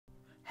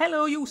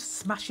Hello you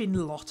smashing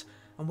lot,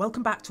 and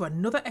welcome back to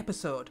another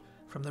episode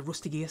from the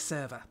Rusty Gears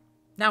server.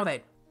 Now then,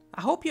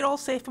 I hope you're all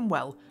safe and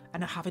well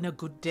and are having a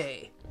good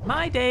day.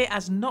 My day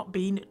has not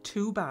been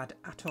too bad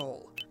at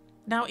all.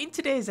 Now in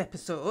today's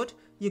episode,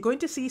 you're going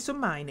to see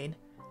some mining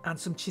and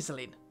some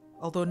chiselling,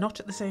 although not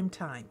at the same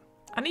time.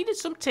 I needed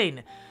some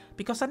tin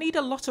because I need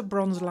a lot of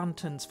bronze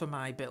lanterns for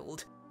my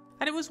build,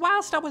 and it was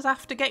whilst I was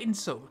after getting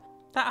some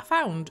that I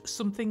found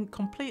something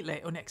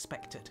completely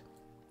unexpected.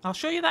 I'll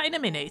show you that in a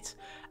minute,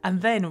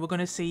 and then we're going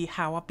to see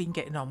how I've been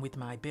getting on with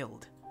my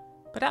build.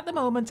 But at the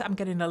moment I'm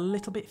getting a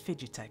little bit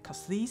fidgety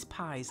because these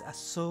pies are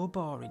so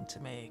boring to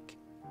make.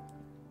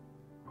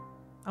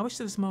 I wish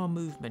there was more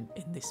movement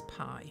in this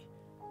pie,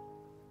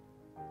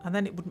 and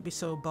then it wouldn't be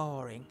so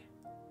boring.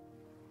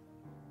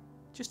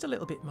 Just a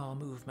little bit more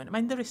movement. I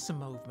mean, there is some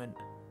movement.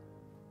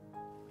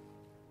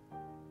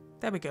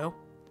 There we go.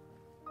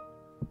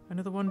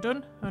 Another one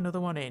done, another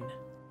one in.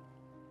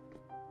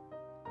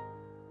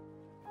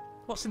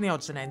 What's in the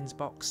odds and ends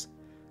box?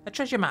 A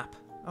treasure map.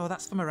 Oh,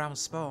 that's from around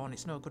spawn.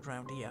 It's no good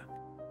round here.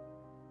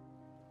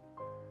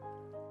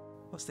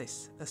 What's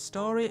this? A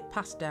story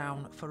passed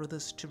down for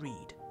others to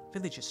read.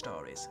 Villager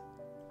stories.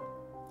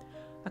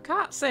 I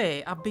can't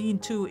say I've been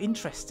too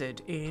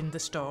interested in the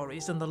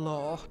stories and the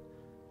lore.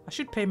 I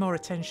should pay more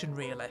attention,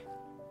 really.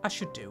 I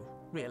should do,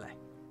 really.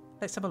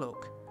 Let's have a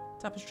look.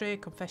 Tapestry,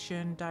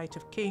 Confession, Diet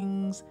of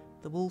Kings,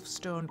 the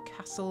Wolfstone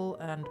Castle,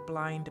 and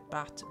Blind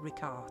Bat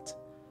Ricart.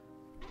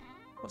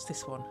 What's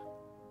this one?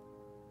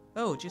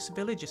 Oh, just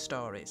villager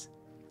stories.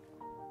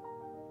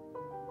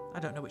 I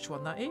don't know which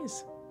one that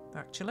is,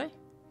 actually.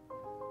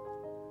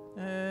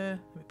 Let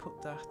me put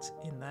that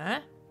in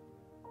there.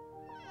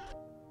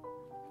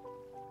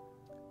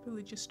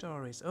 Villager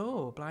stories.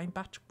 Oh, Blind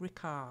Bat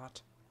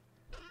Ricart.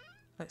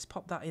 Let's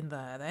pop that in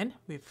there then.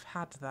 We've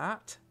had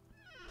that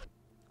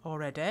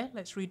already.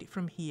 Let's read it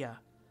from here.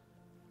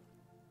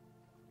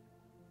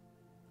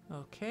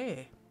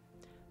 Okay.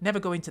 Never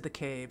go into the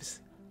caves.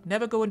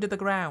 Never go under the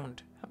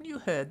ground. Haven't you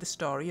heard the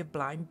story of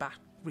Blind Bat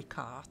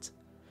Ricart?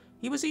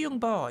 He was a young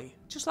boy,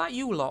 just like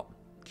you lot.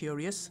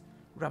 Curious,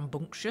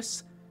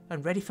 rambunctious,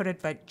 and ready for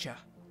adventure.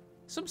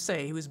 Some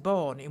say he was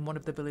born in one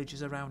of the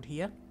villages around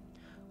here.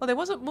 Well, there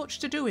wasn't much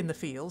to do in the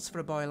fields for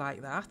a boy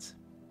like that.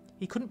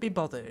 He couldn't be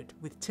bothered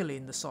with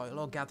tilling the soil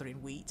or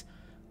gathering wheat.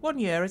 One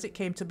year, as it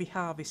came to be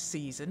harvest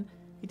season,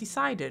 he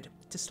decided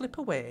to slip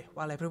away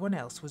while everyone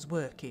else was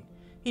working.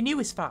 He knew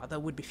his father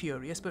would be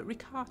furious, but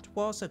Ricart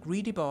was a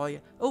greedy boy.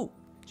 Oh,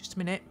 just a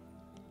minute.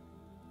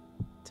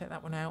 Take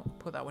that one out,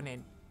 put that one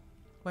in.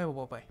 Where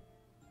were we?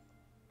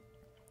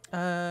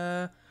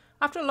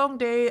 After a long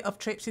day of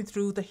traipsing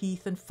through the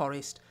heath and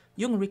forest,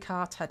 young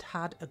Ricart had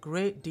had a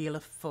great deal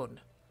of fun.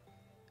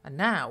 And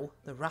now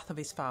the wrath of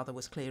his father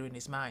was clear in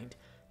his mind.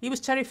 He was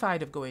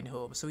terrified of going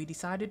home, so he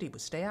decided he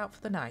would stay out for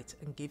the night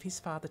and give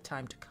his father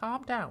time to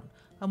calm down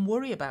and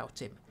worry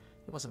about him.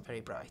 He wasn't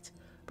very bright,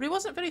 but he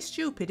wasn't very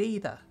stupid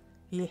either.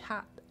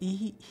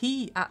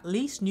 He at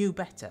least knew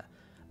better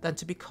than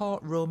to be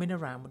caught roaming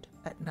around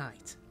at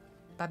night.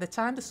 By the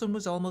time the sun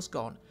was almost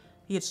gone,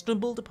 he had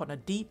stumbled upon a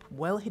deep,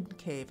 well-hidden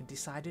cave and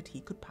decided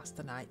he could pass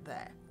the night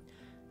there.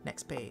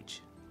 Next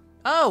page.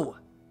 Oh!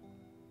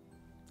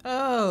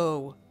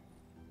 Oh!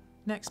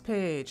 Next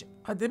page.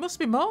 There must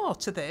be more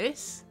to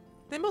this.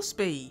 There must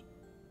be.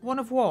 One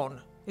of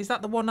one. Is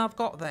that the one I've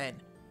got then?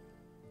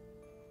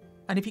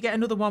 And if you get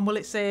another one, will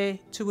it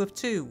say 2 of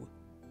 2?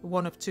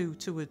 1 of 2,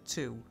 2 of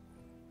 2.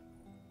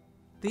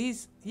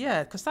 These,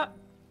 yeah, because that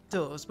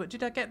does, but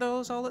did I get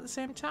those all at the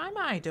same time?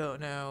 I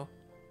don't know.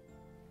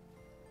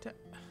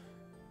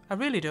 I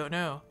really don't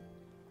know.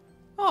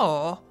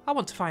 Oh, I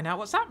want to find out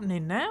what's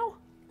happening now.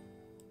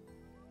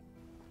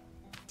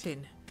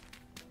 Tin.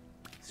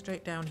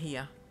 Straight down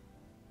here.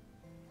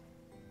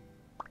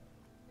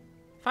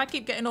 If I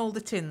keep getting all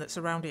the tin that's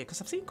around here,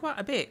 because I've seen quite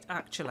a bit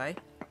actually,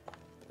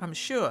 I'm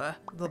sure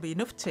there'll be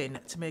enough tin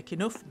to make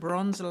enough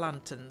bronze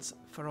lanterns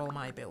for all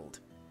my build.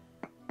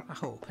 I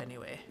hope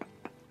anyway.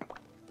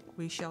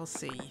 We shall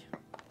see.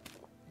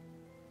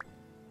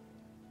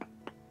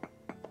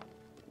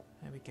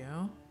 There we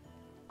go.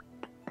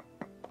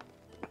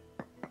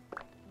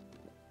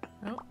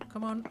 Oh,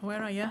 come on,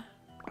 where are you?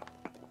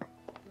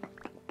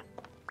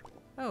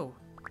 Oh.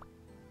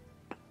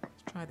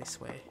 Let's try this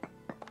way.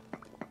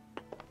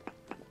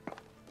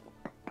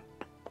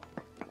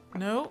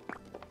 No,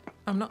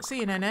 I'm not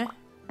seeing any.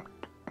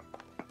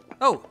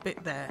 Oh,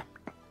 bit there.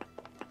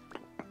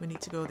 We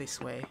need to go this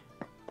way.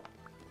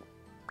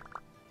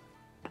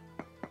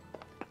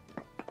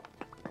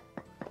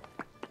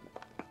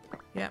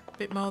 Yeah,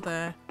 bit more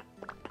there.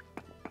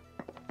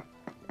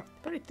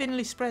 Very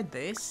thinly spread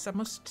this, I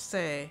must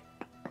say.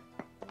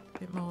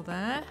 Bit more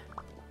there.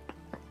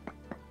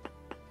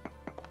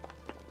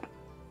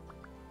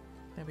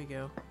 There we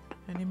go.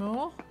 Any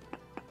more?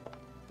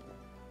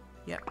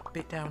 Yep,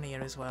 bit down here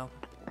as well.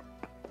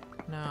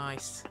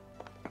 Nice.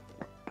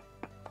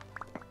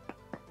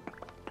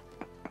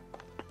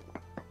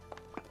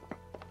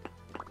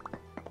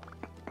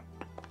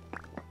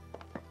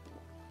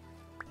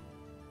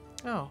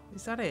 Oh,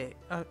 is that it?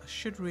 I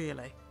should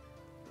really.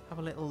 have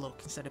a little look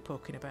instead of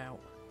poking about.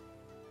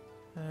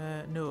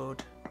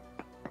 Node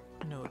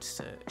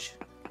search.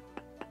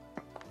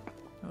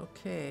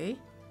 Okay.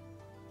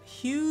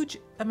 Huge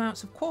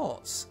amounts of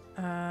quartz.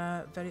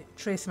 Very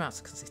trace amounts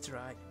of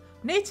cassiterite.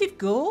 Native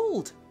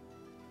gold.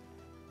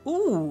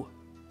 Ooh.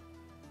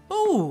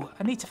 Ooh,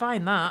 I need to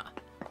find that.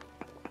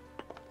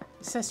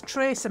 It says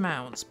trace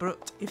amounts,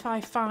 but if I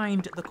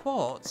find the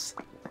quartz,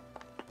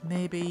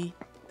 maybe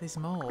there's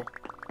more.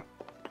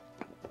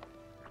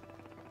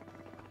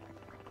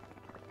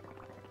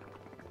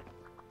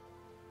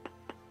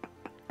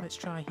 Let's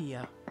try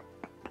here.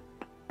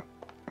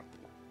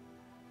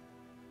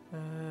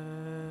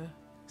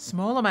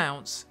 Small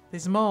amounts.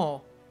 There's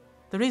more.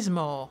 There is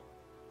more.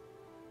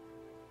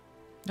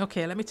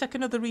 Okay, let me take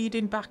another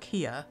reading back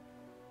here.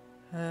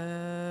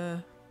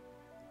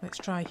 Let's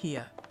try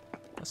here.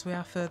 Because we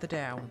are further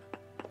down.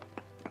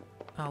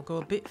 I'll go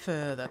a bit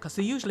further, because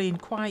they're usually in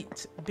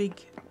quite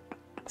big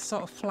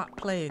sort of flat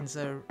plains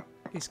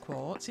is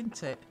quartz,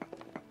 isn't it?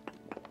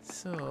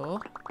 So...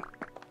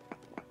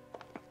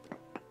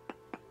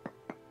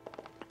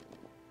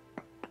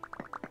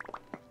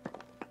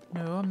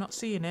 no, I'm not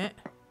seeing it.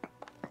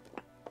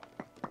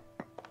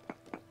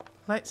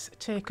 Let's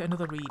take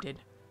another reading.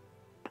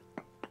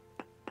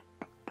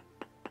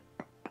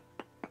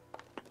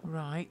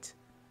 Right.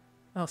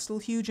 Oh, still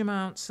huge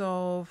amounts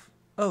of...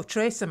 oh,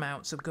 trace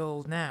amounts of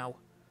gold now.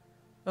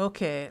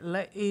 Okay,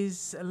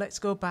 let's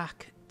go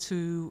back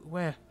to...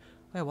 where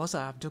was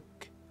I? I've dug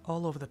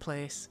all over the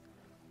place.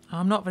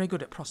 I'm not very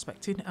good at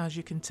prospecting, as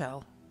you can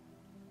tell.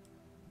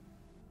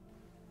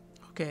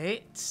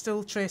 Okay,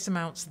 still trace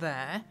amounts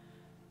there.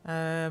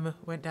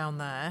 Went down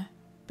there.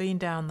 Been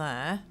down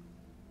there.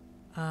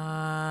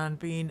 And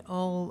been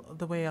all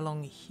the way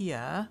along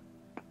here.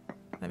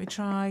 Let me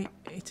try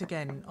it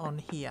again on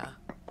here.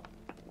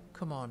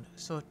 Come on.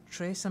 So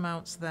trace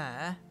amounts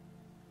there.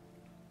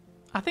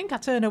 I think I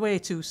turn away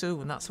too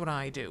soon. That's what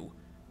I do.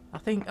 I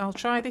think I'll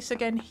try this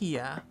again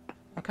here.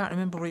 I can't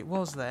remember where it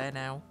was there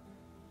now.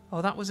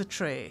 Oh, that was a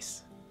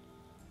trace.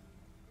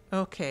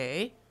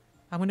 Okay.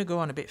 I'm going to go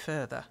on a bit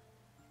further.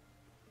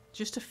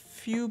 Just a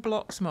few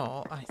blocks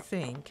more, I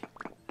think.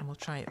 And we'll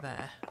try it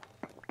there.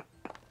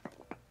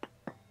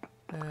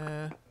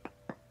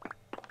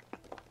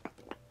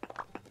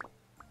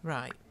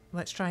 Right,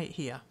 let's try it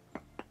here.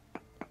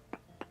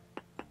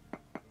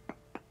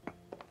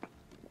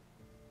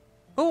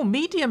 Oh,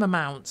 medium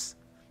amounts.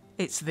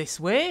 It's this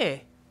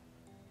way.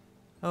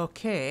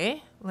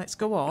 Okay, let's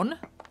go on.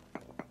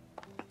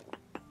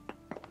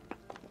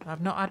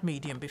 I've not had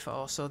medium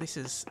before, so this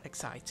is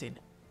exciting.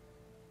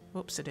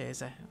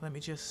 Whoopsie-daisy. Let me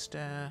just...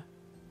 let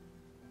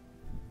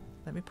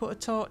me put a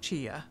torch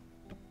here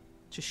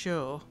to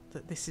show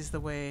that this is the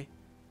way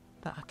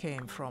that I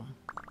came from.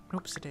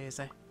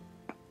 Whoopsie-daisy.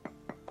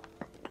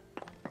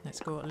 Let's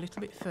go a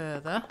little bit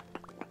further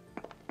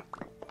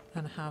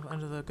and have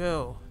another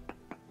go.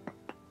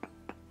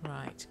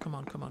 Right, come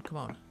on, come on, come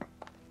on.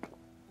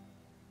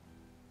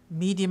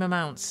 Medium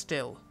amounts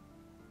still.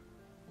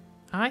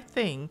 I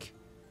think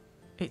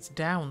it's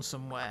down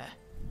somewhere.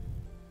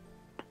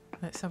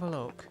 Let's have a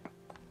look.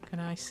 Can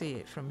I see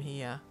it from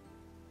here?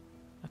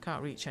 I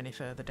can't reach any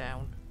further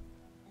down.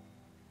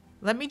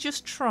 Let me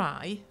just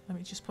try. Let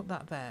me just put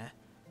that there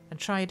and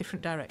try a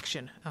different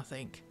direction, I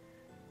think.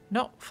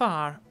 Not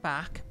far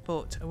back,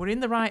 but we're in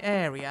the right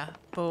area.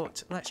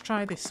 But let's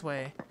try this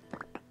way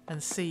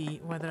and see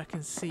whether I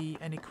can see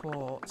any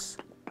quartz.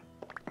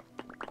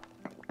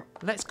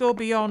 Let's go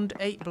beyond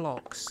 8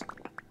 blocks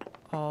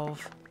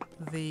of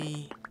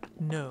the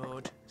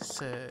node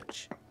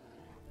search.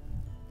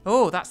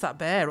 Oh, that's that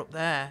bear up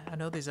there. I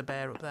know there's a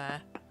bear up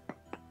there.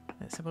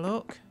 Let's have a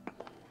look.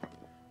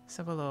 Let's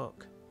have a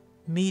look.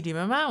 Medium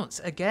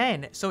amounts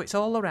again. So it's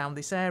all around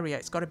this area.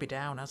 It's got to be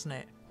down, hasn't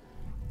it?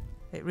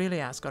 It really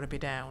has got to be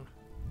down.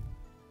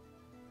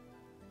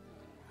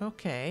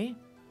 Okay.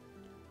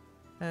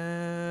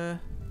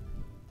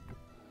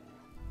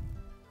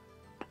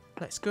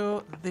 Let's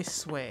go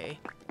this way.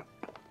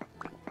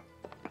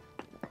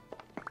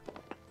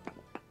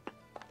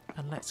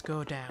 And let's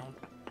go down.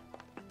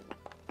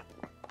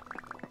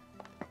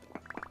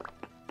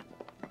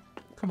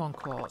 Come on,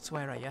 quartz,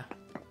 where are you?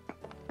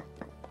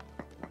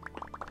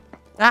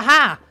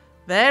 Aha!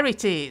 There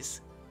it is.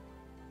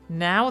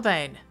 Now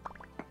then.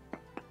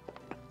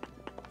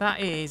 That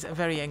is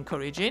very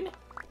encouraging.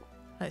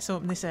 Let's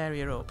open this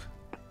area up.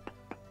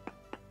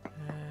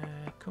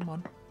 Come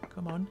on,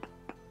 come on.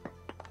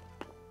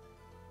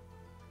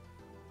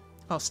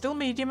 Oh, still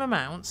medium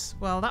amounts.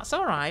 Well, that's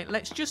all right.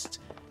 Let's just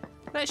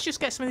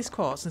get some of this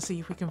quartz and see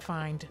if we can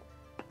find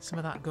some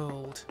of that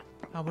gold.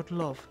 I would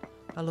love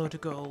a load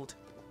of gold.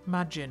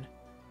 Imagine.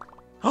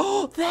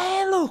 Oh,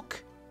 there,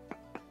 look.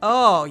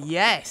 Oh,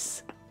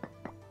 yes.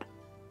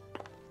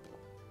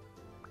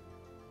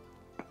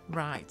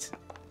 Right.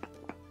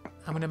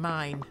 I'm going to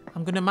mine.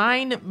 I'm going to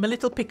mine my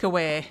little pick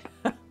away.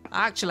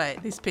 Actually,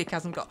 this pick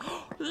hasn't got...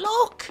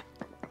 Look!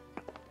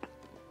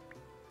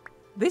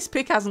 This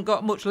pick hasn't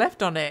got much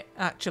left on it,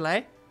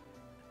 actually.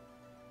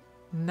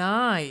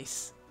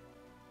 Nice.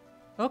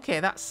 Okay,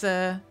 that's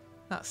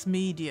That's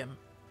medium.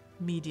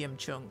 Medium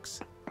chunks.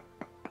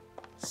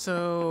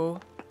 So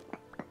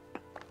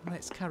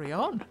let's carry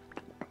on.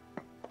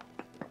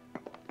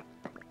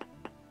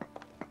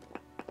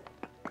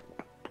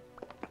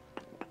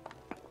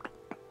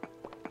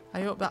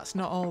 I hope that's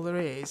not all there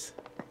is.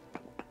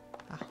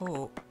 I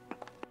hope.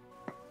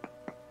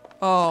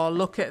 Oh,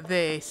 look at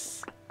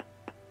this.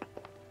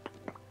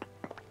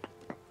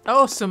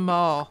 Oh, some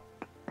more.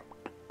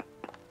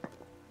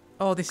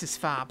 Oh, this is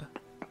fab.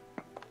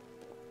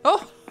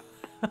 Oh!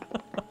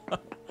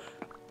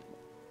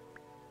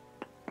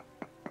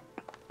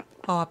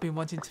 Oh, I've been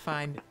wanting to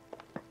find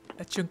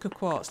a chunk of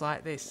quartz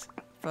like this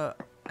for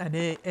an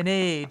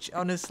age,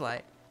 honestly.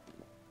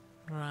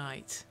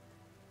 Right.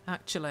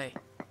 Actually,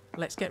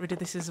 let's get rid of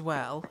this as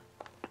well.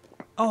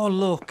 Oh,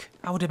 look.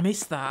 I would have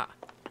missed that.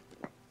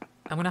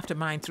 I'm going to have to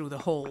mine through the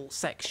whole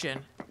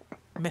section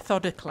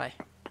methodically.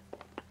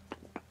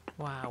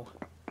 Wow.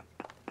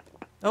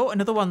 Oh,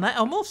 another one there.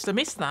 Almost. I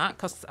missed that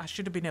because I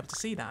should have been able to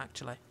see that,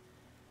 actually.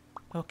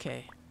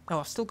 Okay. Oh,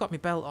 I've still got my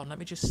belt on. Let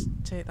me just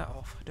take that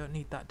off. I don't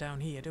need that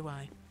down here, do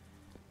I?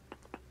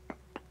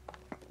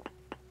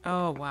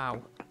 Oh,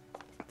 wow.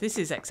 This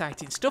is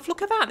exciting stuff.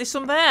 Look at that. There's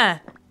some there.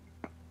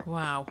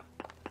 Wow.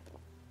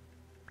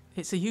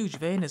 It's a huge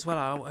vein as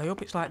well. I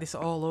hope it's like this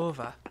all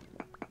over.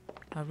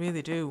 I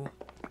really do.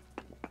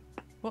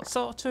 What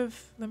sort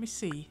of... Let me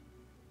see.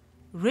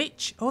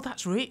 Rich. Oh,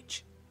 that's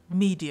rich.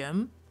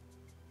 Medium.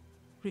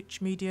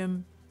 Rich,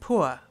 medium,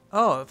 poor.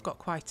 Oh, I've got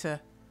quite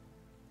a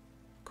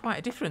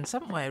difference,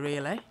 haven't we,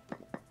 really?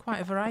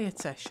 Quite a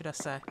variety, should I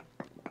say.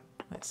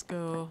 Let's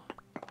go.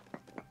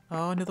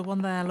 Oh, another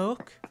one there,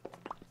 look.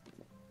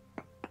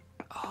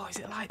 Oh, is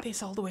it like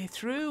this all the way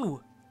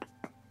through?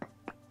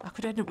 I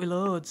could end up with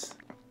loads.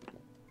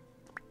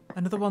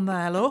 Another one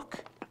there,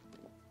 look.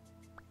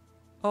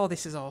 Oh,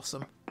 this is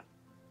awesome.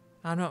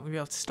 I'm not going to be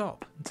able to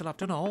stop until I've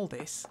done all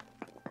this.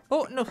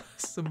 Oh, no,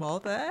 some more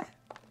there.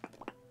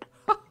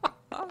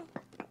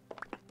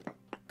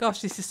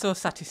 Gosh, this is so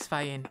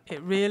satisfying.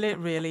 It really,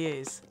 really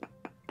is.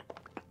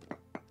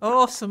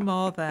 Oh, some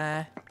more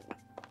there.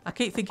 I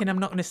keep thinking I'm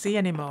not going to see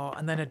any more,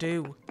 and then I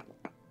do.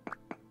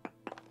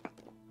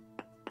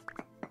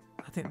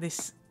 I think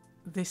this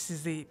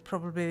is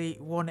probably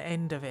one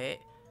end of it.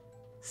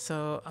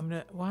 So I'm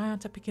gonna. Why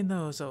aren't I picking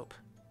those up?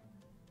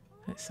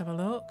 Let's have a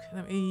look.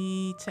 Let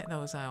me take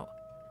those out.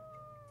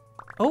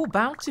 Oh,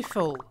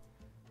 bountiful.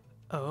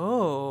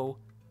 Oh.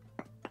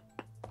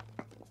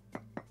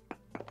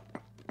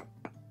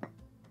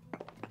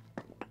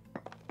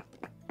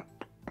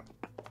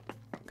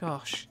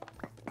 Gosh,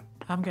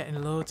 I'm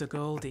getting loads of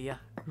gold here.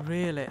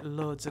 Really,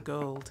 loads of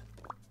gold.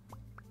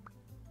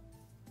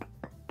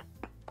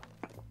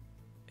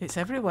 It's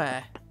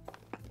everywhere.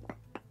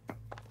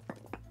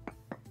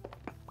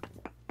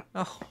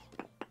 Oh.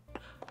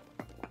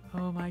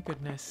 Oh my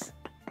goodness.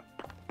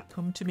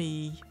 Come to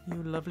me,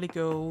 you lovely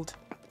gold.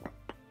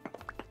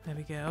 There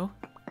we go.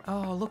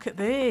 Oh, look at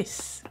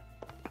this.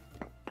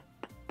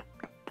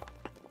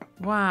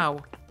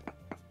 Wow.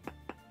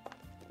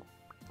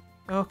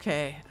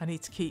 Okay, I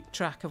need to keep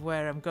track of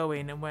where I'm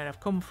going and where I've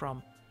come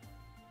from.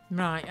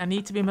 Right, I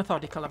need to be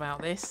methodical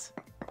about this.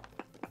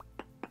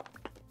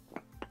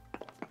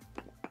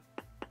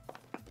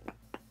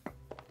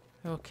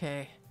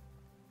 Okay.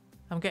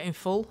 I'm getting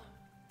full.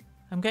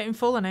 I'm getting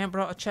full and I haven't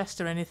brought a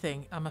chest or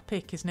anything and my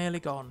pick is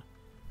nearly gone.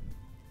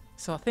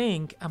 So I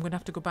think I'm going to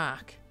have to go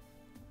back.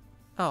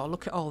 Oh,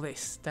 look at all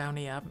this down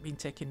here. I haven't been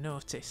taking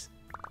notice.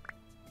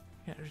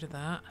 Get rid of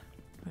that.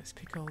 Let's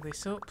pick all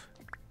this up.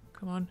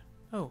 Come on.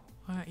 Oh,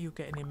 why aren't you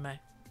getting in me?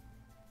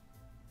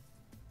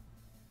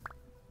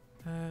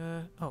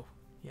 Oh,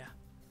 yeah.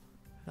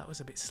 That was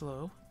a bit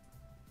slow.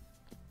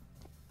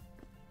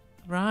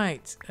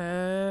 Right,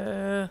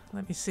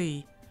 let me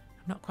see.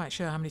 I'm not quite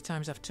sure how many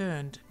times I've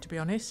turned, to be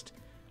honest.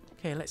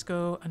 Okay, let's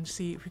go and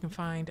see if we can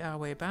find our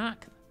way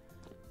back.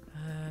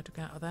 Duck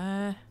out of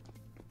there.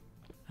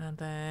 And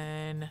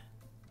then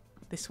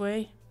this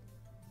way.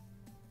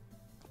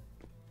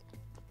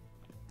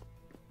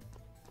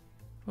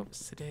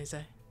 Whoops, the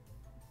daisy.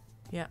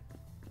 Yep,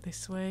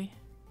 this way.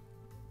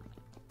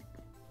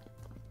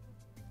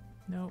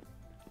 Nope.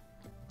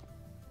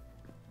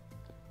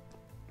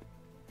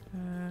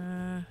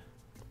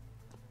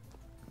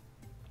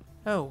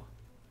 Oh.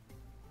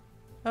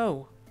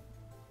 Oh.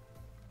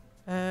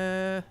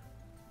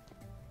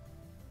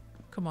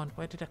 Come on,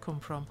 where did I come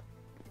from?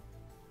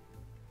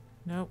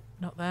 Nope,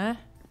 not there.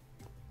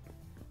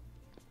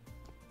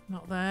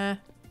 Not there.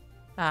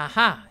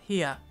 Aha,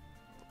 here.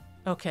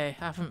 Okay,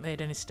 I haven't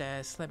made any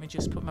stairs. Let me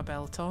just put my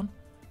belt on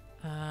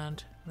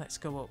and let's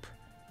go up.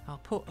 I'll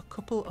put a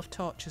couple of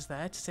torches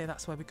there to say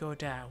that's where we go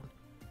down.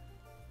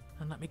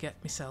 And let me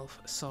get myself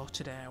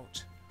sorted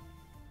out.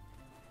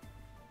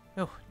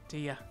 Oh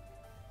dear.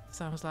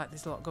 Sounds like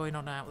there's a lot going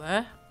on out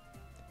there.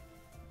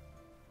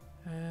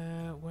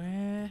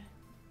 Where?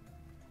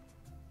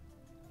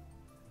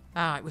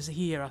 Ah, it was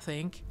here, I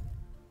think.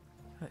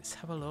 Let's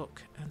have a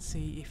look and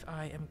see if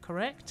I am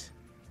correct.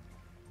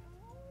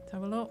 Let's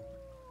have a look.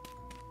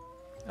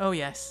 Oh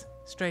yes,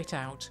 straight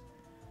out.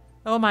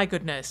 Oh my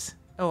goodness.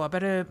 Oh, I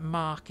better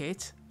mark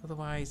it.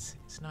 Otherwise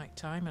it's night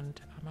time and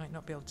I might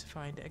not be able to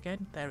find it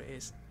again. There it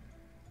is.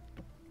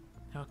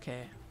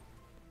 Okay.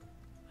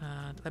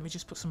 And let me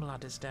just put some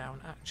ladders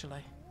down,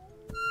 actually.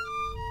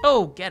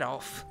 Oh, get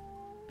off.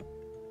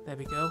 There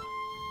we go.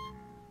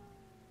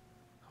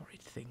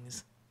 Horrid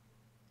things.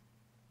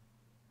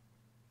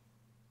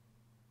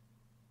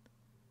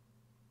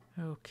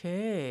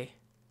 Okay.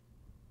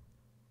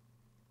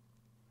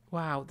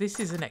 Wow, this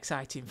is an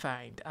exciting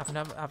find.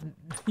 I've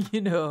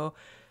you know,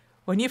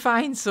 when you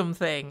find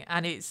something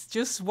and it's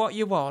just what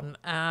you want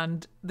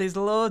and there's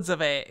loads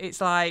of it,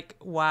 it's like,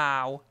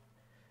 wow.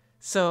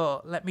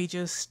 So let me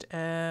just,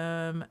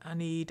 I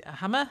need a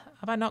hammer.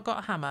 Have I not got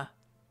a hammer?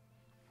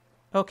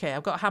 Okay,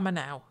 I've got a hammer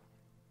now.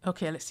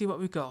 Okay, let's see what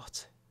we've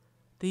got.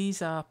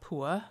 These are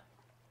poor.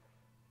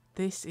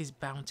 This is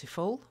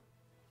bountiful.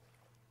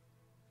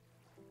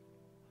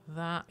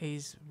 That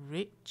is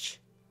rich.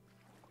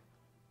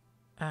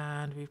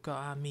 And we've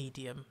got our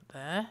medium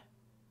there.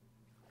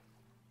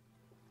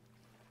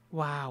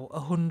 Wow,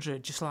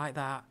 100, just like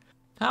that.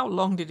 How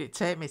long did it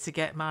take me to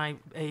get my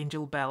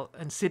angel belt?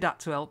 And Sid had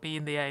to help me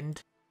in the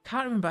end.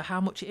 Can't remember how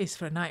much it is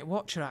for a night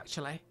watcher,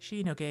 actually.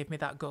 Sheena gave me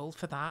that gold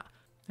for that.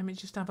 Let me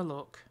just have a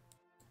look.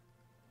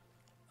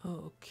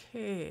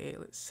 Okay,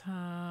 let's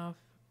have...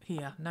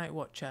 Here, night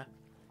watcher.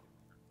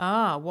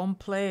 Ah, 1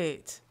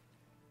 plate.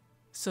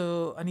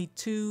 So I need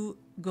 2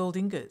 gold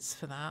ingots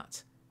for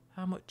that.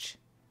 How much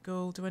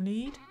gold do I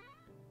need?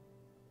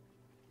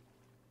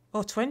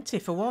 Oh, 20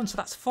 for 1, so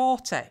that's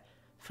 40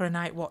 for a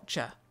night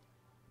watcher.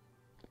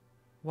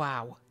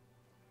 Wow.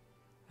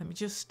 Let me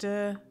just...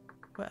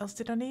 what else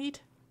did I need?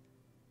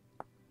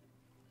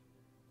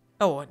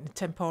 Oh, and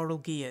temporal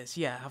gears.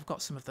 Yeah, I've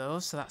got some of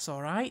those, so that's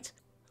all right.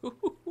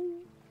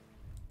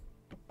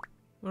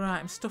 Right,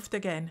 I'm stuffed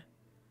again.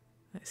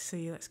 Let's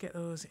see, let's get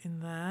those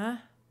in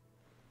there.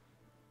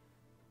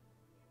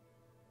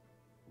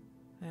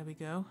 There we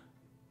go.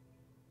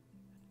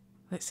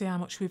 Let's see how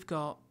much we've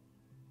got.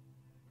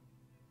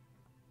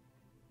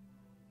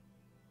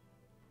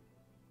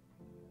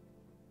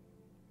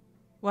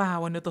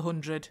 Wow, another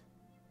 100.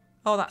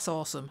 Oh, that's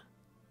awesome.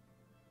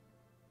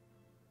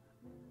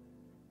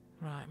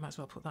 Right, might as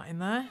well put that in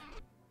there.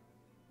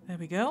 There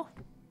we go.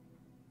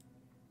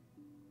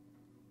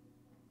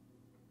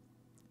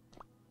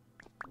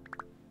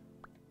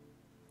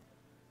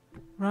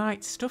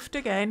 Right, stuffed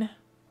again.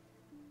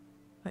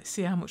 Let's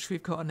see how much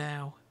we've got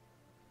now.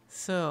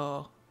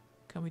 So,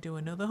 can we do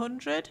another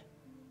 100?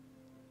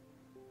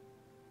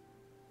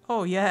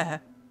 Oh, yeah.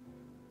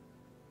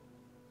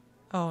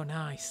 Oh,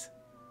 nice.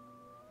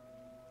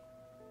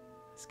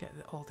 Let's get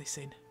all this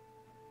in.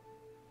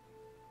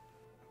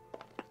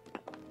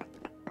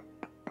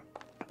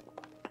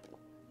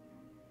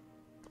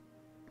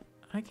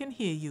 I can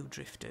hear you,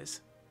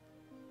 drifters.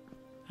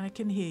 I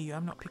can hear you.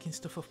 I'm not picking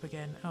stuff up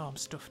again. Oh, I'm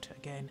stuffed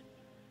again.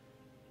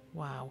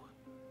 Wow.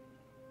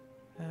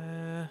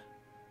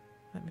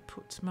 Let me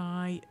put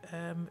my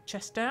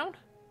chest down.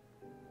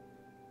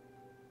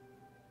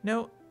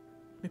 No,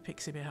 my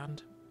pixie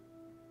hand.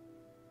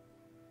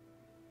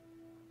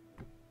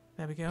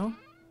 There we go.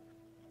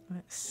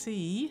 Let's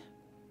see.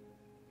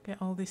 Get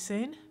all this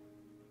in.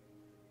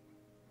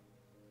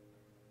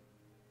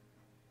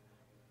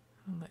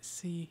 And let's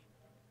see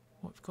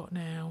what we've got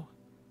now.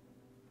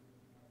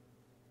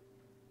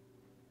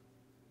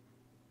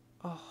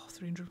 Oh,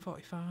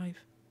 345.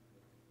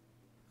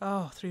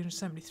 Oh,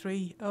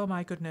 373. Oh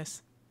my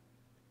goodness.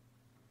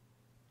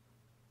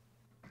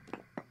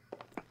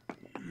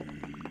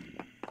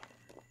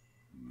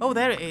 Oh,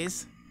 there it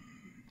is.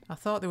 I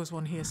thought there was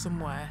one here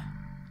somewhere.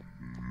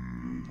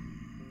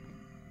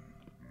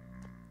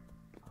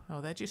 Oh,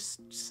 they're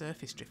just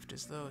surface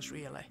drifters, those,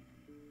 really.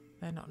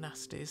 They're not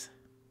nasties.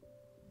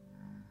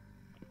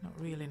 Not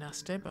really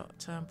nasty,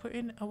 but I'm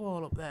putting a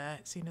wall up there,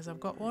 seeing as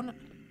I've got one,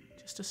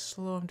 just to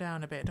slow them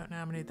down a bit. I don't know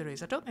how many there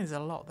is. I don't think there's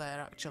a lot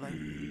there, actually.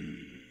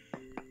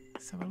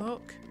 Let's have a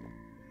look.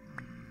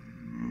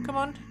 Come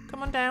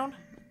on down.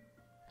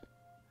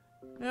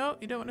 No,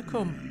 you don't want to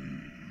come.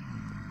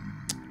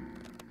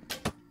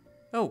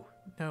 Oh,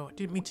 no, I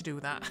didn't mean to do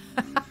that.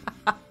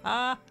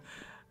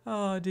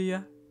 Oh,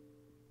 dear.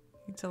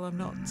 You can tell I'm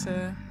not...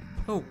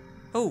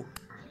 Oh.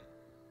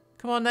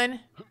 Come on, then.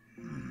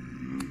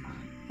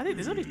 I think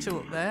there's only 2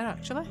 up there,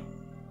 actually.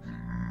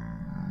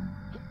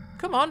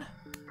 Come on.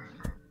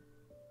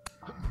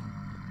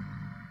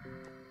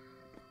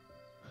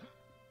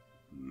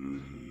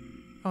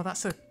 Oh,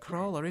 that's a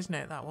crawler, isn't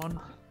it, that one?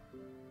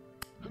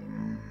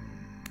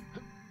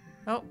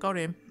 Oh, got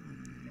him.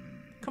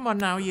 Come on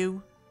now,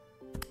 you.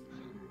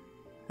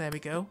 There we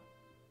go.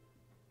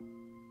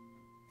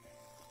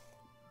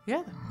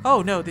 Yeah.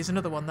 Oh, no, there's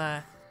another one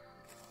there.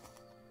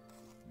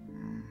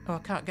 Oh, I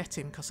can't get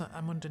him because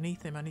I'm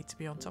underneath him. I need to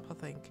be on top, I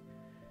think.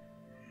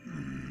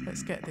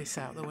 Let's get this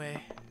out of the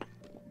way.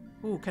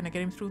 Oh, can I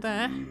get him through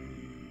there?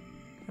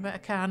 I bet I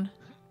can.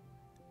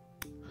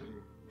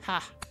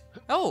 Ha!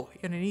 Oh,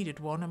 he only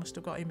needed one. I must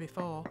have got him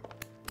before.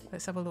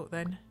 Let's have a look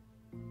then.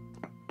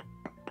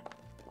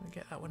 Let me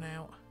get that one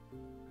out.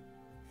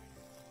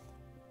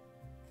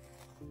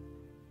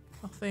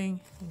 Nothing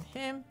in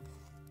him.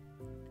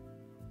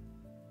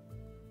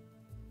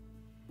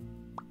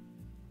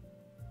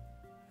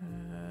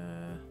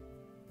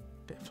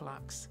 Bit of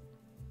flax.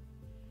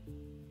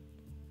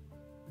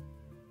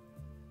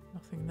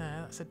 Nothing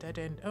there. That's a dead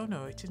end. Oh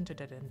no, it isn't a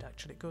dead end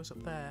actually. It goes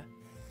up there.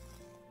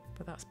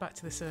 But that's back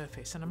to the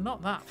surface. And I'm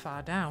not that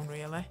far down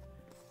really.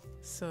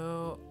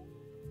 So,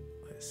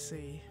 let's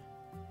see.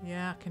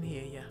 Yeah, I can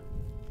hear you.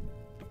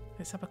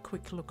 Let's have a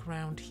quick look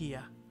around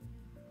here.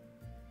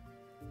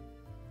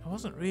 I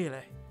wasn't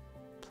really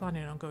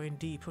planning on going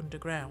deep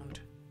underground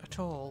at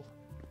all.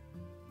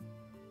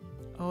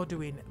 Or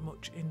doing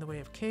much in the way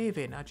of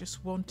caving. I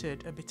just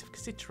wanted a bit of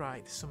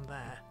cassiterite. There's some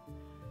there.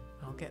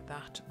 I'll get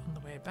that on the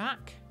way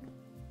back.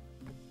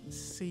 Let's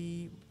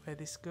see where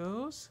this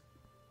goes.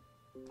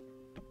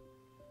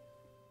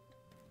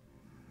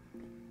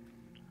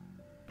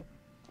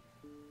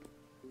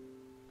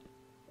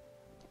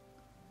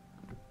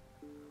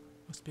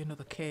 Must be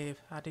another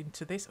cave adding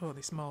to this. Oh,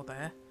 there's more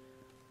there.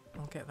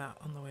 I'll get that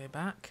on the way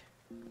back.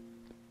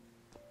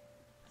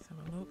 Let's have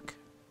a look.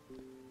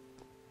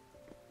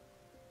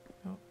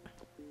 Oh,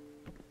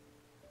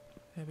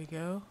 there we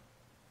go.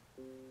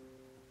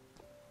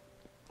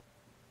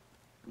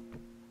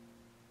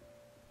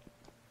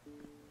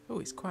 Oh,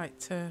 it's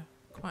quite a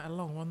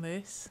long one.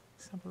 This.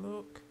 Let's have a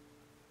look.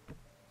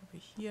 Over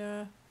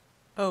here.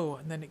 Oh,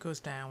 and then it goes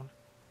down.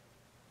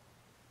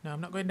 No, I'm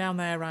not going down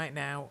there right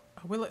now.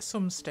 I will at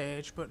some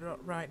stage, but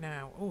not right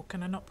now. Oh,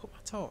 can I not put my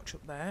torch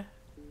up there?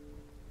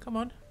 Come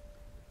on.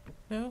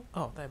 No?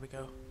 Oh, there we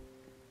go.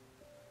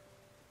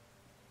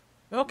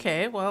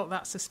 Okay, well,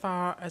 that's as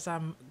far as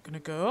I'm going to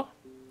go.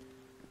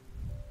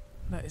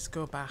 Let us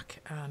go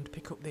back and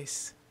pick up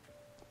this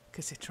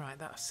cassiterite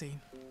that I've seen.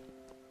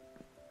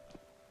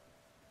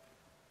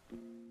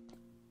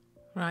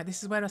 Right,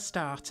 this is where I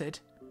started.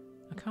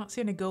 I can't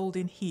see any gold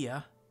in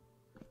here.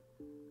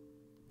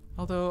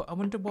 Although, I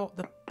wonder what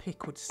the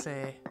pick would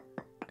say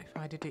if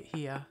I did it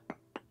here.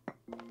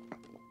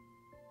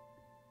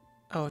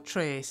 Oh,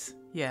 trace.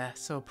 Yeah,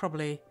 so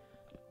probably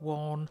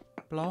 1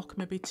 block,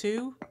 maybe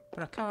 2.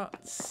 But I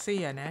can't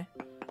see any.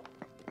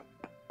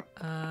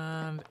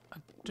 And I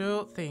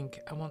don't think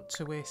I want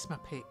to waste my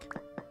pick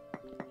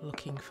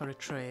looking for a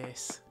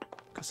trace.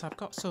 Because I've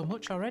got so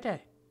much already.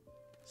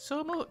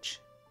 So much.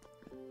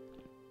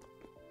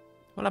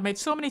 Well, I made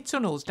so many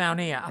tunnels down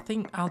here, I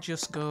think I'll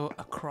just go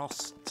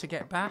across to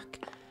get back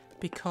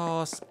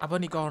because I've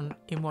only gone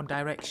in one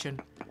direction.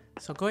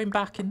 So going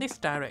back in this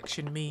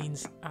direction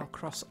means I'll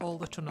cross all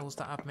the tunnels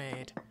that I've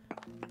made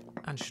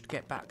and should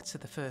get back to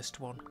the first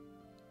one.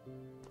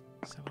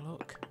 Let's have a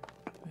look.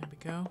 There we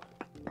go.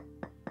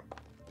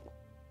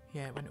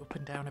 Yeah, it went up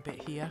and down a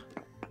bit here.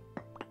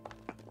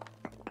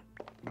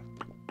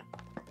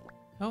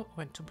 Oh,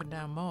 went up and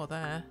down more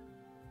there.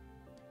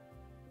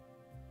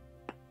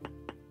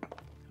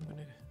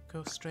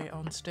 Go straight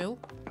on still.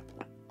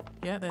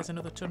 Yeah, there's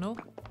another tunnel.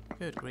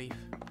 Good grief.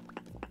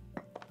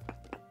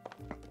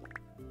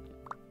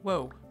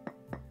 Whoa.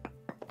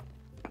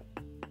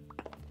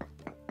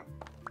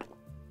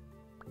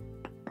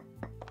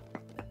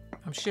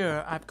 I'm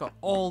sure I've got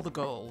all the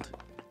gold,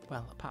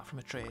 well, apart from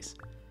a trace,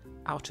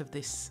 out of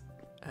this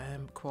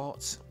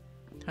quartz.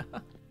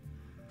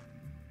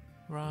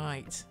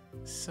 Right,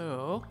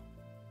 so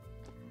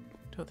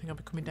don't think I'll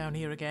be coming down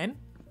here again.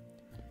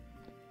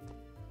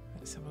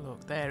 Let's have a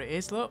look. There it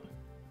is, look.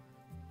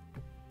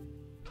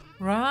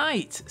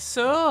 Right,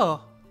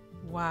 so,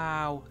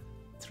 wow,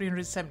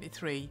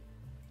 373.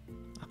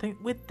 I think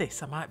with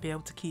this I might be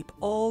able to keep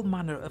all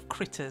manner of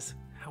critters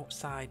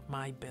outside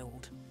my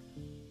build.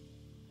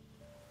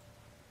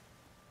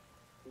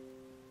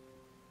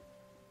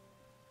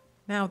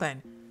 Now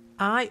then,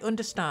 I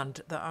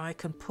understand that I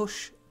can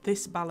push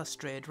this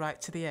balustrade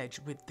right to the edge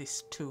with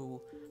this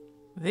tool.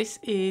 This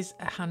is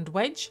a hand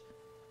wedge.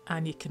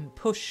 And you can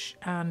push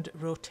and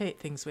rotate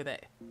things with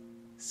it.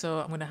 So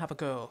I'm going to have a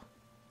go.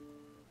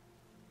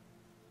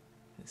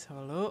 Let's have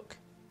a look.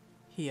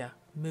 Here,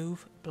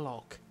 move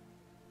block.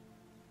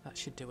 That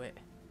should do it.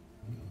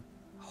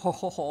 Ho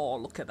ho ho,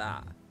 look at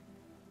that.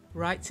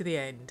 Right to the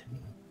end.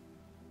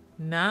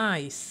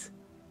 Nice.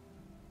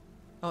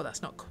 Oh,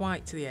 that's not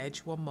quite to the edge.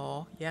 One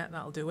more. Yeah,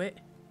 that'll do it.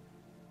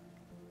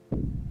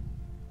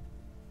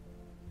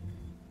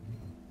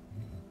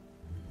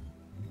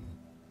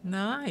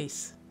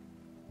 Nice.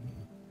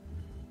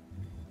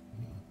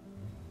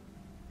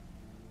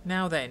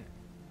 Now then,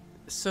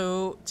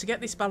 so to get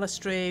this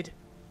balustrade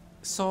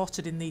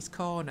sorted in these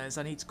corners,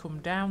 I need to come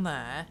down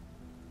there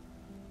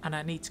and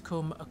I need to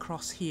come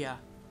across here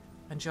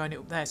and join it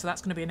up there. So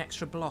that's going to be an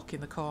extra block in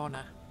the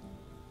corner.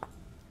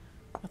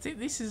 I think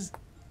this is,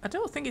 I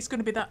don't think it's going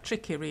to be that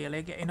tricky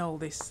really, getting all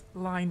this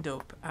lined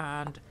up,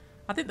 and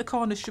I think the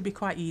corners should be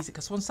quite easy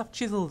because once I've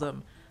chiselled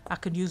them, I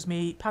can use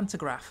my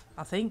pantograph,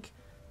 I think,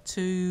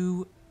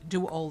 to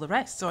do all the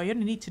rest. So I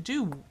only need to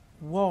do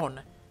one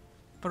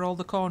for all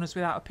the corners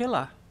without a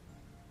pillar.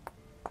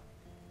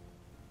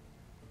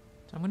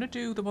 So I'm going to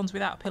do the ones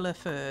without a pillar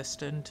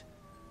first and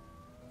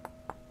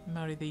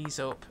marry these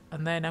up,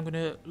 and then I'm going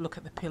to look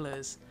at the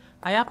pillars.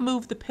 I have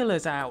moved the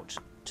pillars out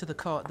to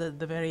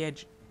the very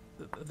edge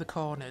of the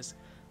corners.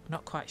 I'm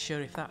not quite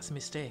sure if that's a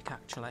mistake,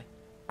 actually.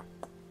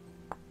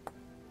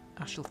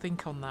 I shall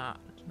think on that.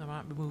 I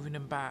might be moving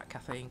them back, I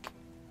think.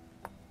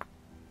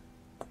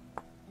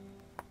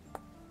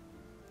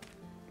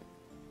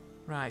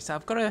 Right, so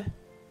I've got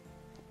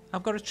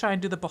to try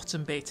and do the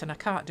bottom bit, and I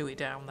can't do it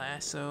down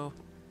there, so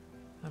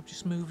I've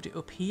just moved it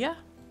up here.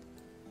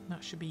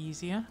 That should be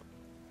easier.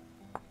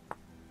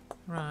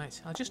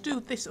 Right, I'll just do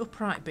this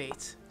upright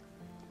bit,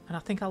 and I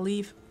think I'll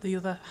leave the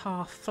other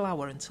half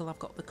flower until I've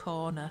got the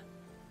corner.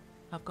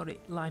 I've got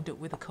it lined up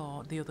with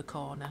the other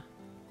corner.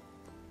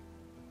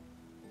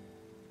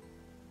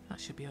 That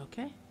should be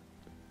okay.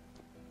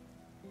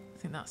 I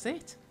think that's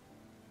it.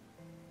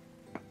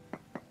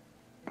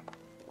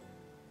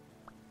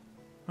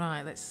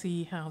 Right, let's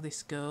see how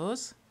this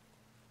goes.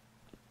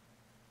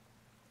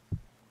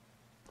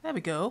 There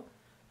we go.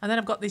 And then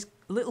I've got this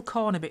little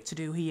corner bit to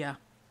do here.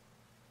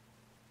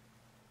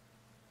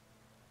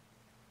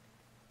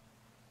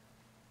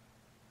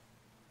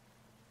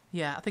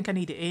 Yeah, I think I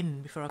need it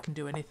in before I can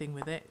do anything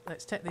with it.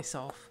 Let's take this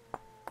off.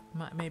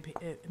 Might maybe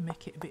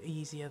make it a bit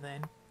easier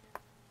then.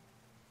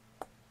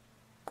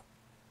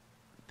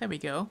 There we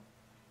go.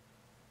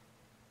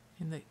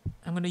 I'm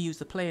going to use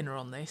the planer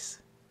on this.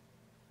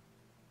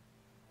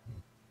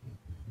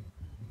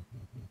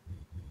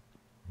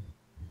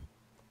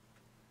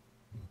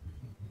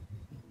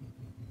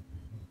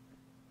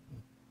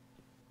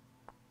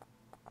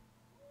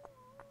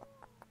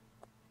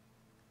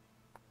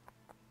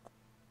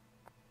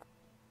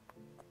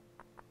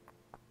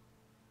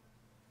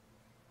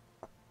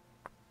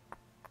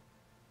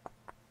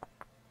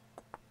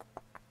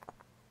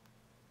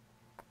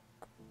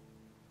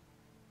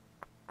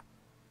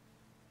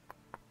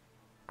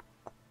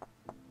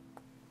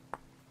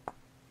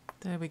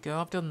 There we go,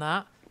 I've done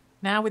that.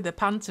 Now with the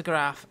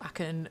pantograph, I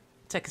can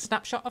take a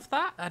snapshot of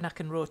that and I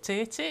can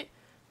rotate it.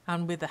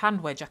 And with the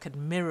hand wedge, I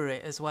can mirror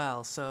it as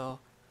well. So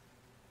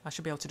I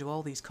should be able to do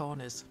all these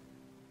corners.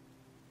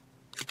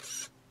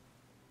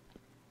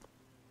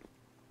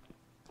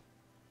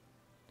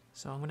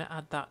 So I'm going to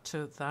add that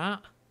to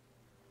that.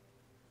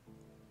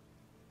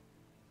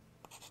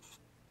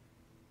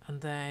 And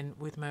then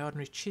with my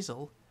ordinary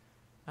chisel,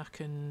 I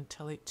can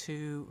tell it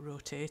to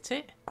rotate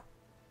it.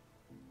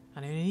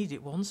 And I only need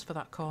it once for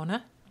that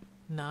corner.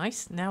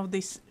 Nice. Now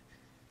this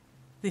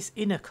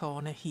inner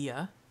corner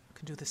here, I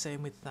can do the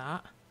same with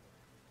that.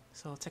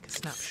 So I'll take a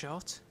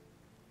snapshot.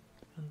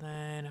 And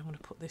then I'm going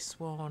to put this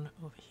one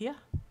over here.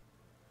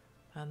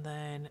 And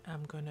then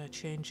I'm going to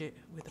change it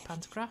with the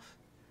pantograph.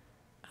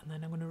 And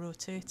then I'm going to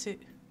rotate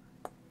it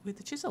with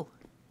the chisel.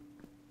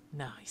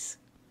 Nice.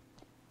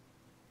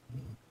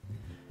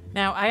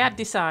 Now I had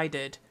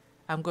decided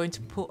I'm going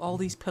to put all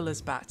these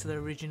pillars back to their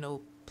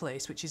original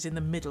place, which is in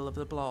the middle of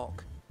the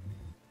block.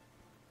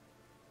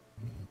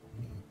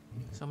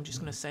 So I'm just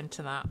going to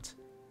centre that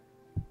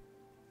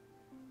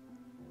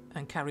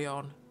and carry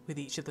on with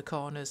each of the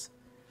corners.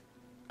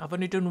 I've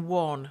only done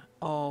one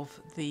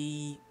of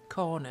the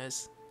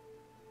corners.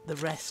 The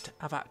rest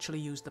I've actually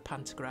used the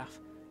pantograph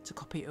to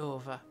copy it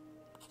over.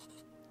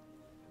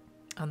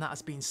 And that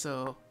has been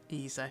so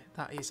easy.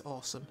 That is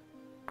awesome.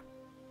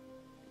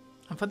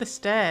 And for the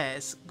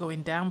stairs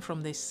going down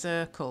from this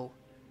circle,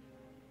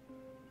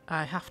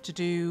 I have to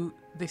do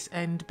this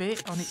end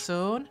bit on its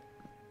own,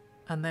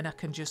 and then I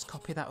can just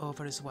copy that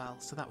over as well.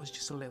 So that was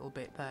just a little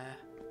bit there.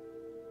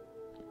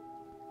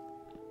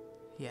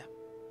 Yeah.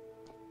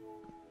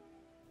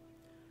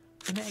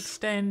 I'm going to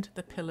extend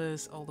the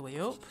pillars all the way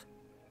up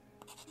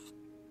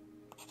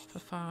for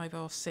 5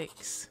 or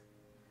 6.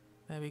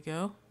 There we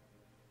go.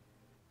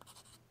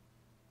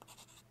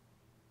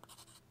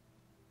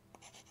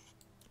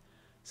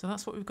 So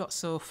that's what we've got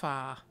so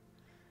far.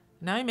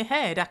 Now in my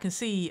head I can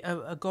see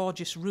a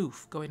gorgeous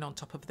roof going on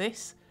top of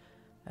this.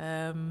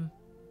 Thin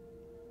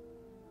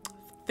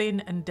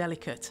and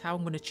delicate. How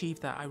I'm going to achieve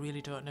that I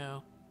really don't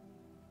know.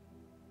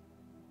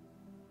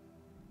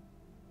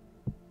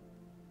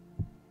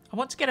 I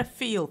want to get a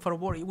feel for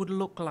what it would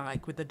look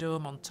like with the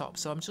dome on top,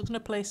 so I'm just going to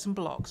place some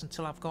blocks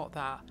until I've got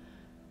that.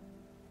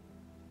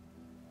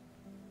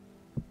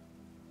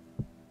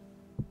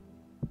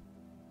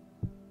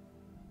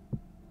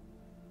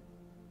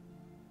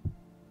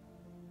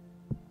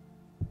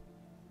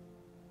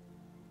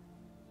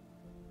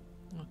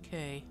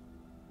 Okay.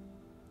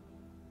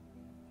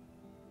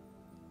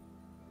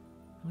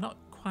 I'm not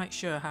quite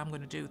sure how I'm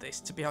going to do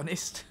this, to be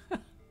honest.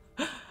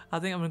 I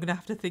think I'm going to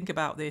have to think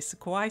about this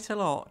quite a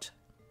lot.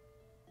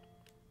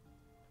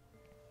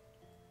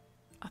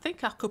 I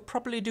think I could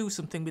probably do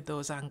something with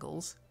those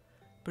angles,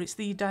 but it's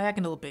the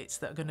diagonal bits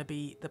that are going to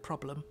be the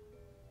problem.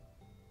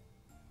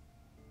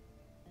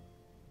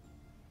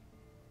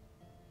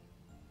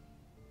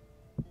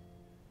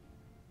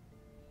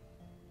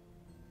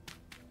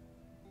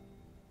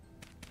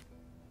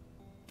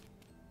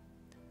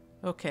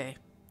 Okay,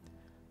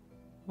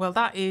 well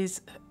that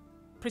is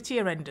pretty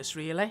horrendous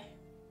really,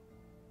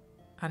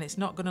 and it's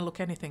not going to look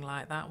anything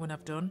like that when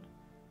I've done,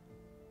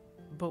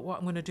 but what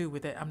I'm going to do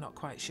with it, I'm not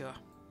quite sure.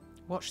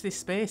 Watch this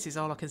space is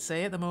all I can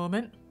say at the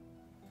moment.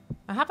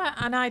 I have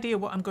an idea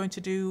what I'm going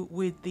to do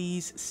with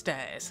these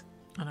stairs,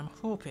 and I'm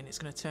hoping it's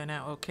going to turn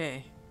out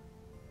okay.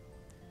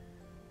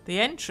 The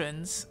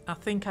entrance, I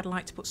think I'd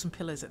like to put some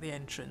pillars at the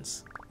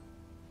entrance.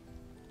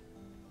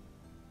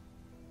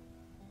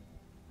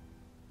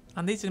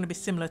 And these are going to be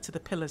similar to the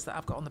pillars that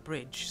I've got on the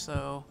bridge,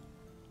 so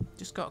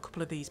just got a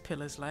couple of these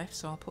pillars left,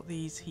 so I'll put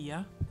these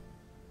here,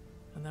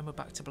 and then we're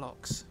back to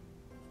blocks.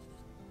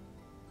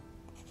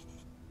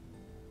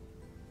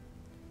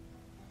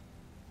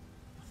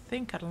 I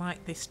think I'd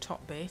like this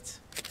top bit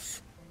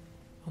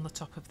on the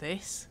top of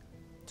this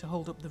to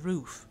hold up the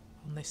roof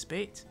on this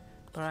bit,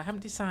 but I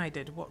haven't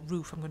decided what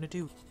roof I'm going to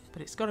do.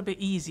 But it's got to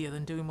be easier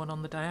than doing one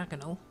on the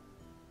diagonal.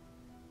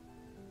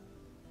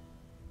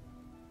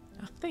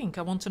 I think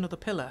I want another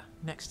pillar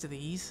next to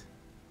these.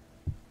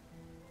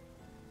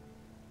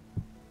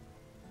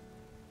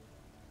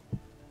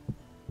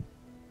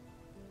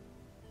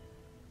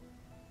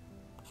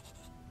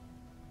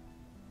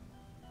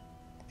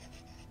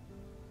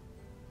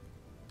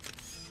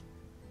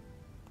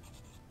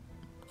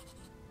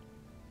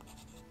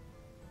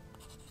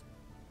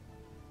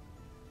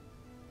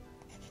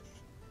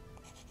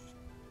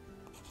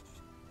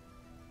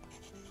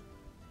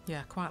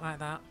 Yeah, quite like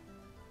that.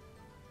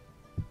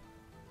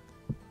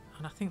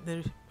 And I think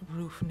the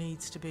roof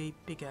needs to be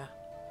bigger.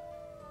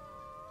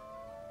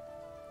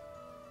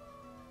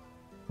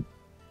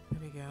 There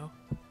we go.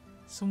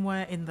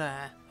 Somewhere in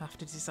there, I have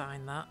to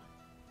design that.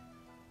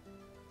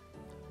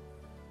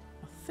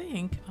 I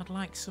think I'd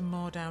like some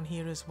more down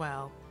here as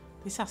well.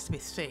 This has to be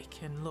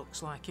thick and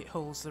looks like it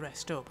holds the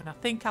rest up. And I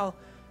think I'll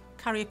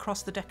carry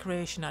across the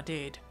decoration I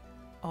did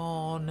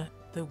on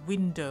the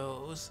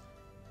windows.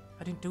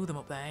 I didn't do them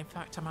up there. In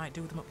fact, I might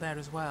do them up there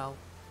as well.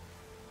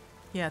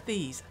 Yeah,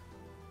 these.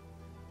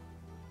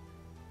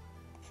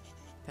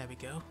 There we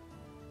go.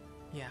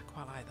 Yeah,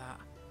 quite like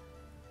that.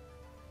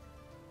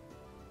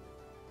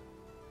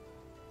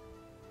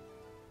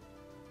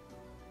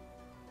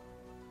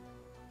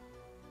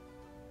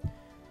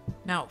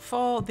 Now,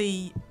 for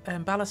the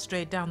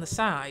balustrade down the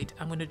side,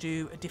 I'm going to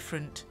do a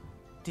different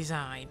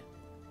design.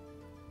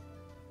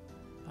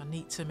 I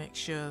need to make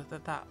sure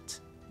that that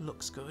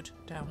looks good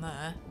down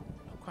there.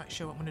 Not quite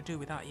sure what I'm going to do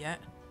with that yet.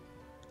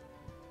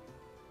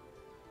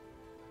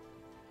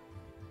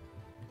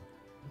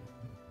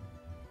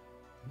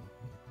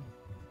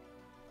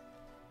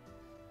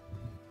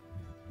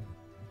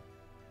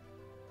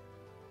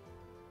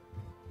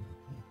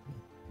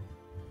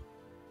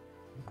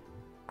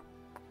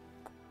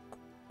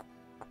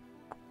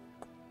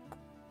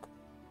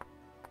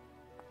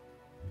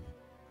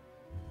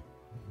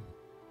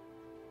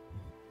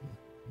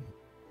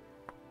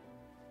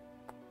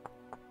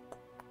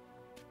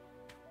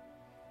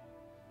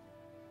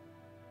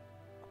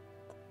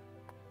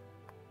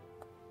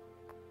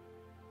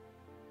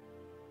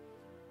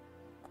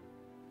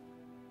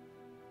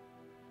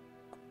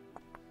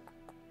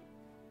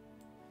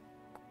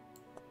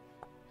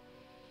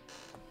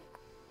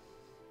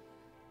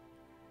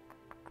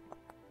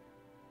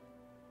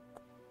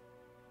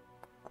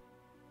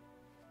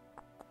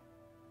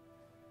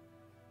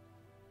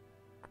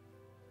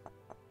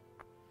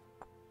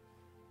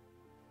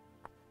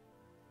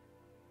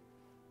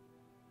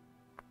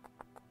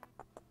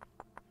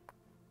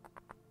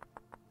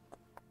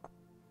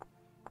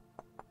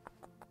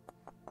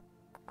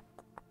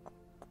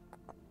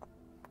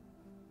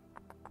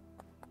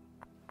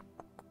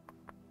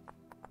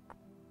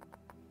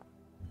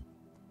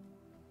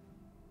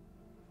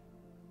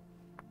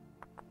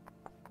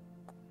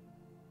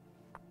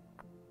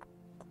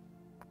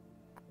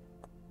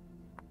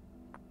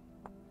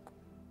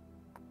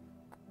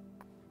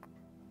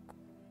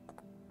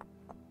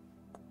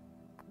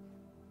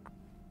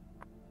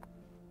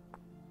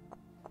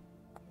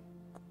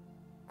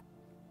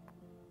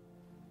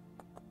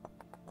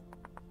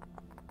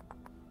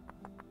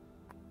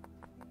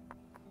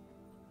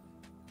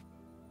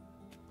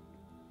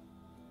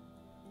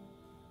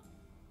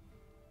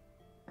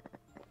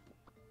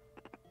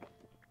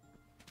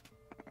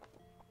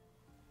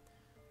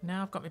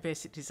 Now I've got my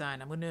basic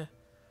design, I'm going to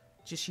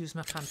just use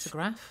my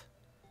pantograph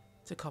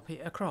to copy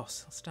it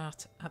across. I'll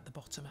start at the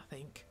bottom, I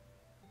think.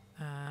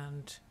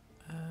 And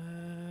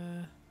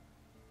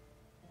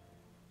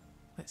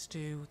let's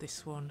do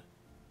this one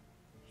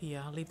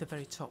here. I'll leave the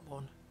very top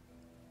one.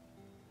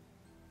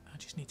 I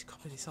just need to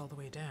copy this all the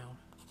way down.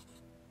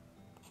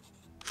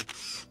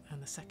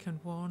 And the second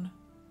one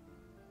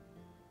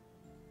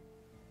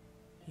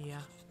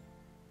here.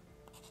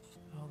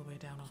 All the way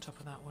down on top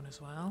of that one as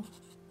well.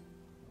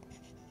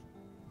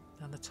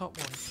 And the top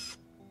one.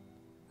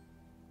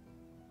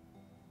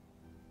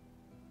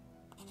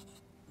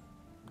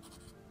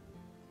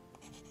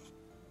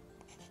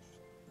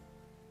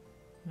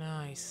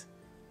 Nice.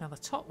 Now the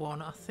top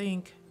one, I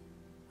think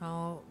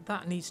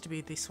that needs to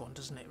be this one,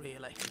 doesn't it,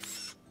 really?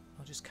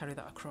 I'll just carry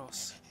that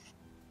across.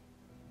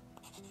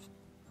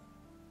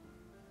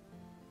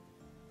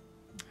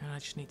 And I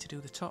just need to do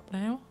the top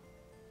now.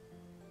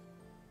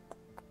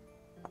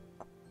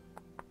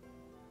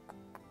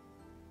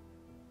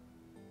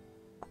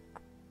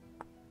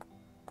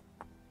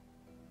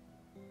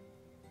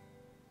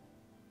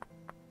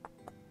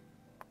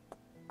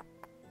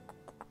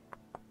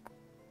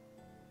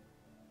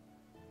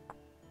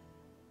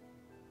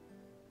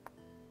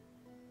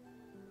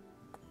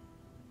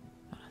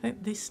 I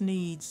think this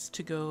needs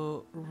to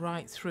go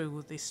right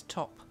through this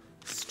top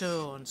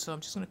stone, so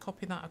I'm just going to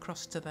copy that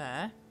across to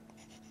there.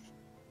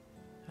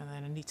 And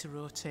then I need to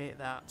rotate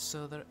that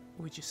so that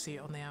we just see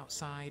it on the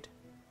outside.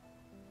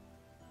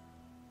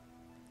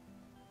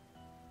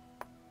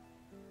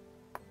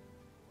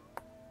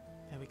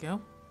 There we go.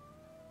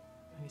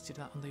 I need to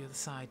do that on the other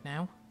side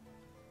now.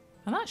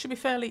 And that should be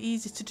fairly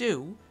easy to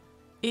do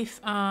if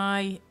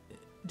I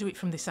do it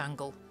from this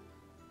angle,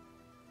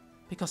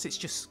 because it's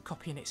just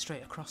copying it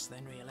straight across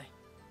then, really.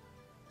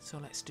 So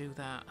let's do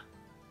that.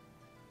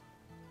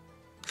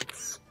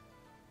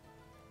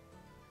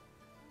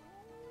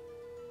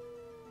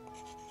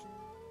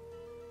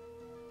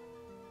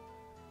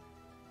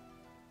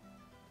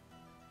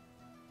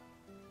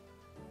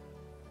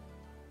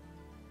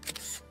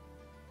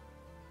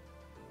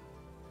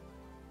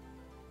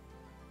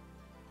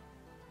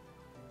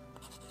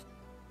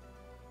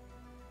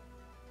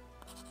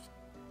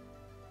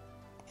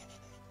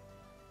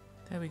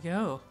 There we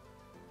go.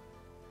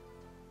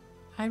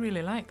 I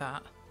really like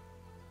that.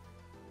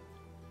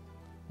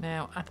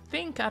 Now, I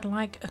think I'd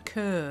like a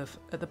curve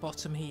at the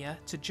bottom here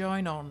to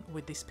join on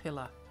with this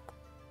pillar.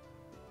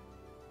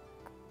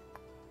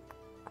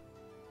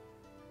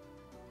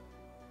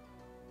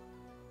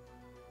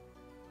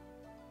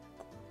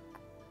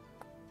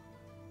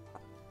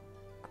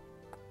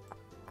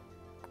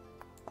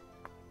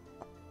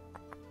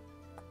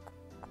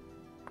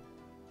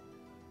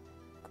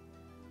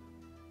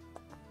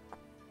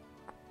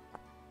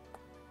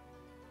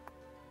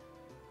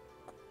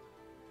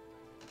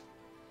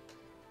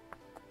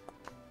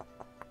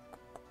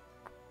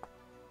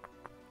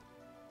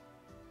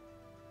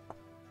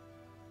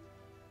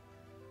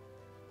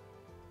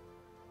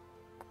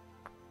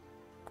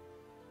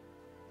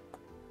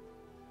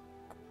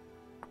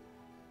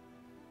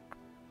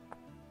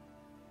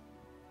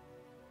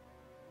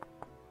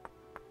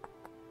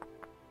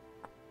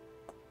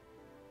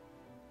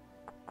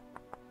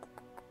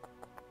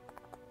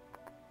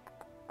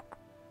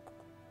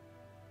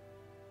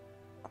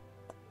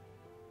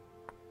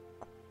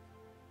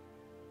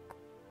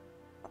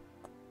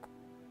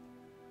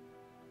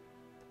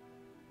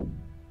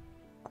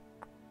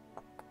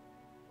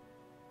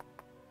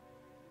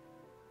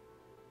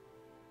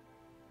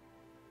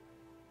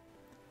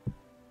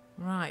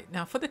 Right,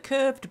 now for the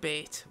curved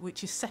bit,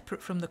 which is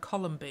separate from the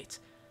column bit,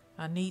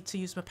 I need to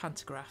use my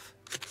pantograph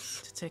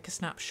to take a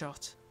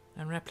snapshot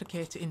and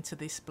replicate it into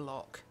this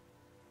block.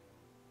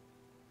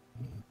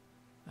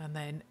 And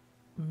then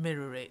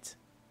mirror it.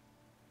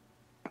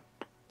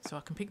 So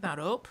I can pick that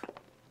up.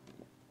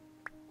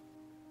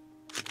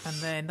 And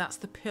then that's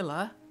the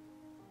pillar.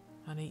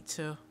 I need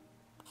to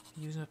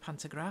use my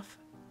pantograph.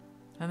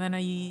 And then I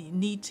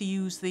need to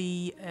use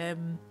the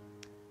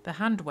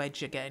hand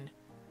wedge again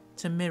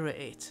to mirror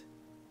it.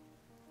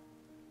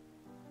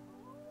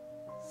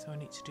 So I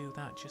need to do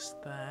that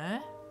just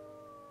there.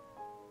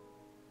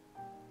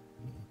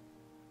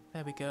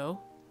 There we go.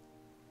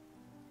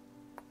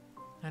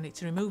 I need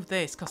to remove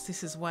this because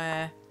this is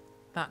where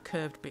that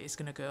curved bit is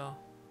going to go.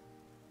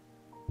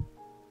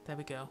 There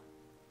we go.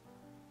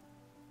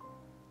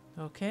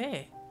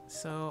 Okay,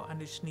 so I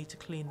just need to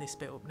clean this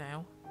bit up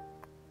now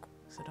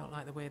because I don't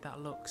like the way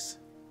that looks.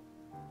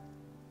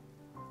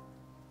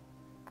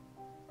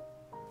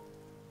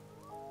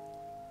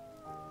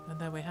 And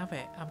there we have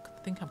it. I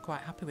think I'm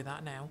quite happy with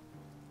that now.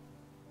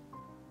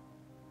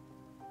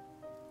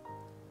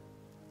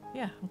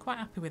 Yeah, I'm quite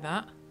happy with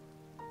that.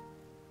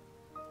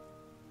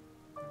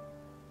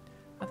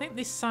 I think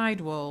this side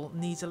wall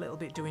needs a little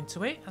bit doing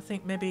to it. I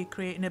think maybe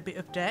creating a bit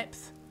of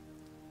depth.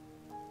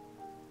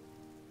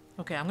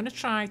 Okay, I'm going to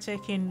try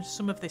taking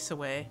some of this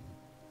away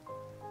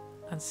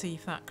and see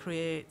if that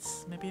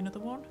creates maybe another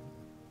one.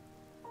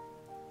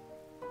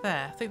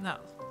 There, I think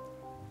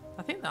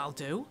that'll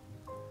do.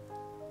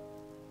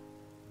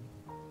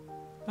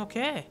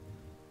 Okay.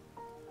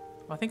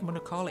 Well, I think I'm going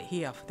to call it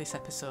here for this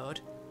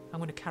episode. I'm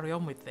going to carry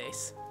on with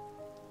this.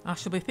 I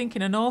shall be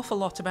thinking an awful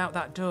lot about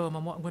that dome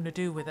and what I'm going to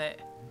do with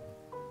it.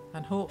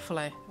 And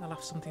hopefully I'll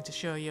have something to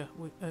show you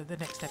with the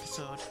next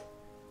episode.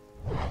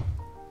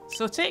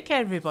 So take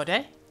care,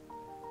 everybody.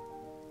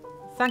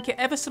 Thank you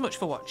ever so much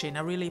for watching.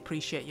 I really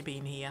appreciate you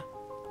being here.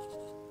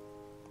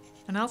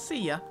 And I'll see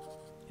you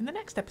in the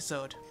next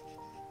episode.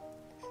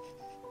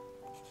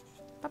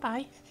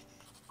 Bye-bye.